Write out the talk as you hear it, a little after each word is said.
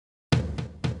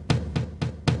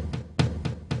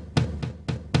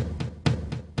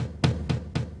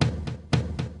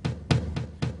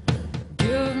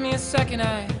second,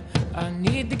 I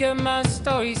need to get my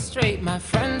story straight. My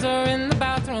friends are in the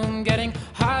bathroom getting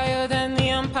higher than the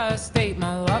Empire State.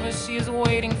 My lover, she is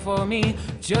waiting for me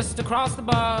just across the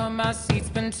bar. My seat's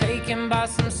been taken by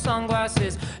some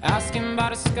sunglasses asking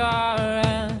about a scar.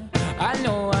 And I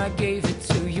know I gave it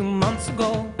to you months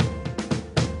ago.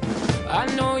 I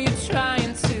know you're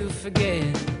trying to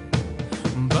forget,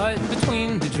 but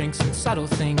between the drinks and subtle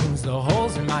things, the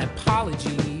holes in my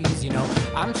apologies, you know,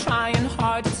 I'm trying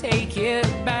hard to take it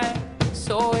back.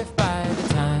 So if by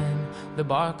the time the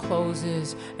bar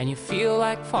closes and you feel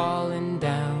like falling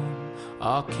down,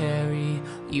 I'll carry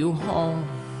you home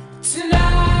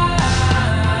tonight.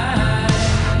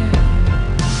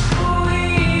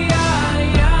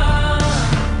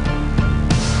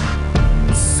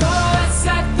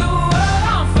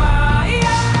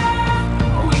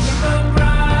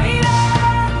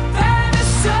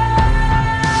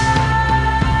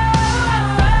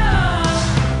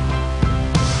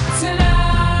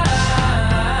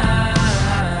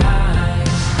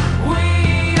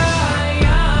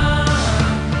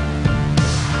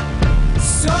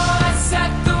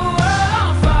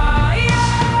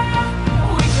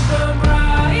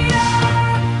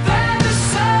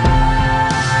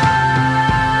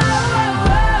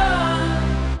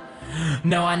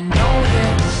 Now I know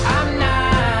that I'm